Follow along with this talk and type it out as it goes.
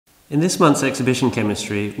In this month's exhibition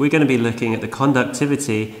chemistry, we're going to be looking at the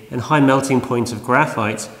conductivity and high melting point of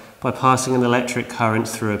graphite by passing an electric current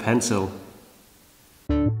through a pencil.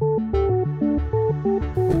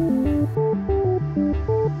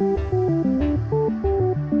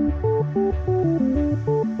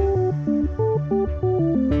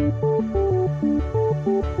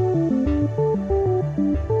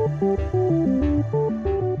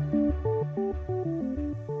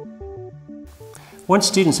 Once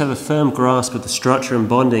students have a firm grasp of the structure and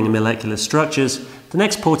bonding in molecular structures, the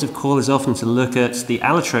next port of call is often to look at the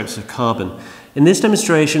allotropes of carbon. In this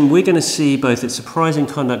demonstration, we're going to see both its surprising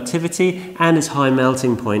conductivity and its high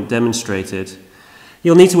melting point demonstrated.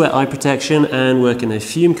 You'll need to wear eye protection and work in a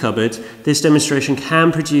fume cupboard. This demonstration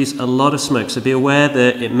can produce a lot of smoke, so be aware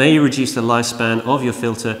that it may reduce the lifespan of your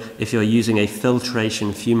filter if you're using a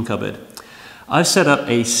filtration fume cupboard. I've set up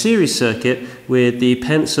a series circuit with the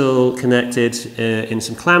pencil connected in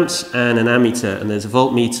some clamps and an ammeter, and there's a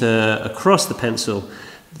voltmeter across the pencil.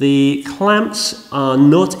 The clamps are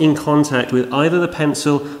not in contact with either the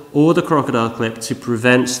pencil or the crocodile clip to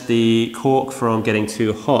prevent the cork from getting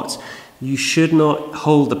too hot. You should not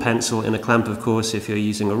hold the pencil in a clamp, of course, if you're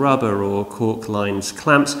using a rubber or cork-lined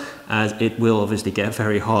clamps, as it will obviously get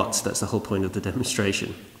very hot. That's the whole point of the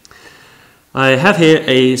demonstration. I have here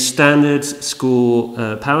a standard school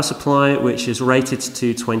power supply which is rated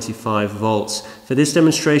to 25 volts. For this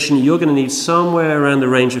demonstration you're going to need somewhere around the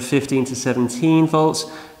range of 15 to 17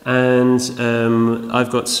 volts, and I've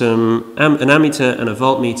got an ammeter and a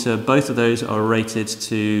voltmeter. Both of those are rated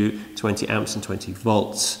to 20 amps and 20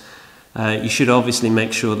 volts. You should obviously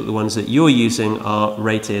make sure that the ones that you're using are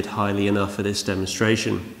rated highly enough for this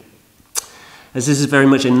demonstration. As this is very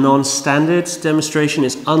much a non-standard demonstration,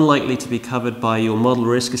 it's unlikely to be covered by your model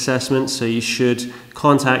risk assessment, so you should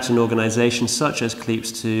contact an organisation such as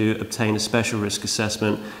CLEAPS to obtain a special risk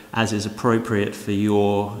assessment as is appropriate for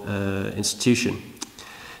your institution.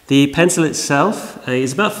 The pencil itself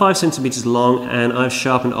is about 5 centimeters long, and I've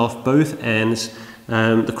sharpened off both ends.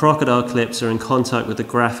 The crocodile clips are in contact with the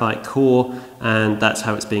graphite core, and that's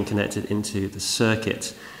how it's being connected into the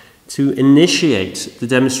circuit. To initiate the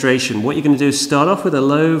demonstration, what you're going to do is start off with a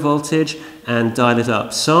low voltage and dial it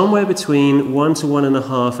up. Somewhere between 1 to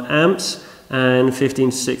 1.5 amps and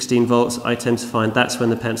 15 to 16 volts, I tend to find that's when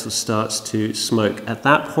the pencil starts to smoke. At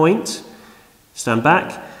that point, stand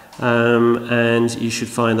back, and you should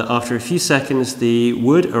find that after a few seconds, the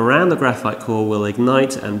wood around the graphite core will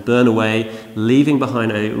ignite and burn away, leaving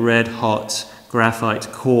behind a red-hot graphite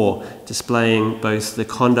core, displaying both the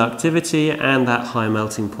conductivity and that high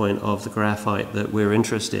melting point of the graphite that we're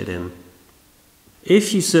interested in.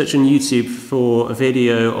 If you search on YouTube for a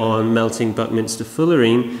video on melting Buckminster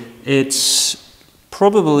fullerene, it's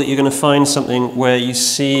probable that you're going to find something where you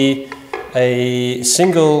see a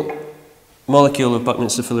single molecule of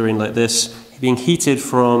Buckminster fullerene like this being heated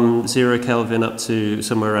from 0 Kelvin up to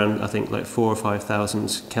somewhere around, I think, like 4,000 or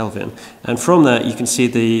 5,000 Kelvin. And from that, you can see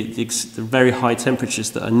the very high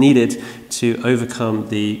temperatures that are needed to overcome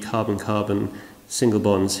the carbon-carbon single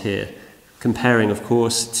bonds here, comparing, of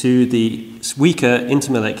course, to the weaker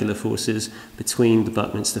intermolecular forces between the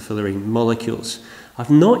Buckminster fullerene molecules. I've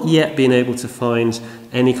not yet been able to find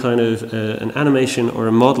any kind of an animation or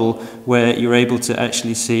a model where you're able to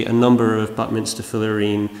actually see a number of Buckminster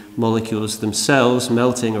fullerene molecules themselves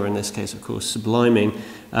melting, or in this case, of course, subliming,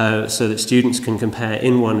 so that students can compare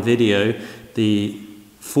in one video the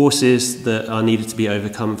forces that are needed to be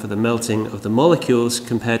overcome for the melting of the molecules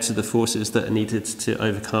compared to the forces that are needed to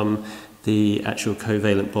overcome the actual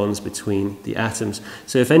covalent bonds between the atoms.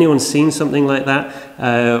 So if anyone's seen something like that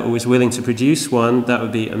or is willing to produce one, that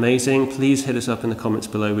would be amazing. Please hit us up in the comments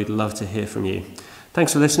below. We'd love to hear from you.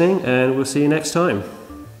 Thanks for listening, and we'll see you next time.